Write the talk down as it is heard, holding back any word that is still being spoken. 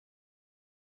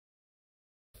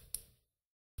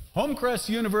Homecrest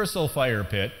Universal Fire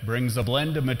Pit brings a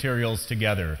blend of materials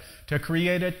together to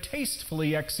create a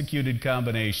tastefully executed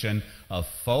combination of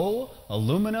faux,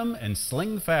 aluminum, and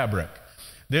sling fabric.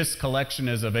 This collection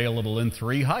is available in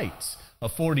 3 heights: a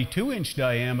 42-inch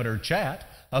diameter chat,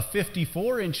 a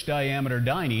 54-inch diameter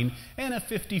dining, and a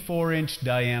 54-inch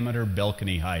diameter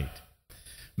balcony height.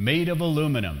 Made of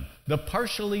aluminum, the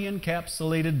partially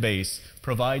encapsulated base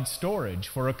provides storage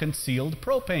for a concealed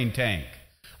propane tank.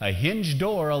 A hinged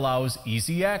door allows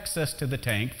easy access to the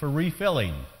tank for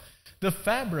refilling. The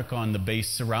fabric on the base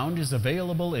surround is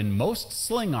available in most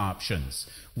sling options.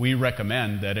 We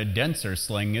recommend that a denser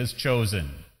sling is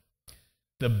chosen.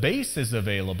 The base is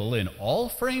available in all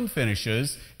frame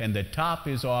finishes, and the top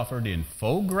is offered in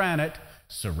faux granite,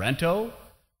 Sorrento,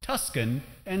 Tuscan,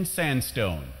 and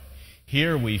sandstone.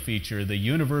 Here we feature the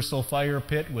Universal Fire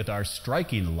Pit with our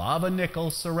striking lava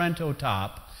nickel Sorrento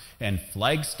top and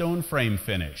flagstone frame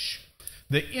finish.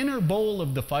 The inner bowl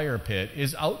of the fire pit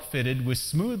is outfitted with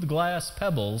smooth glass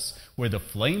pebbles where the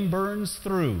flame burns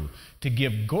through to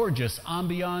give gorgeous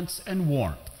ambiance and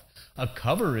warmth. A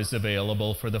cover is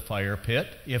available for the fire pit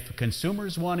if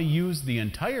consumers want to use the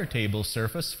entire table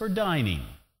surface for dining.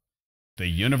 The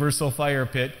Universal Fire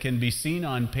Pit can be seen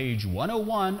on page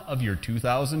 101 of your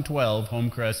 2012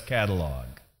 Homecrest catalog.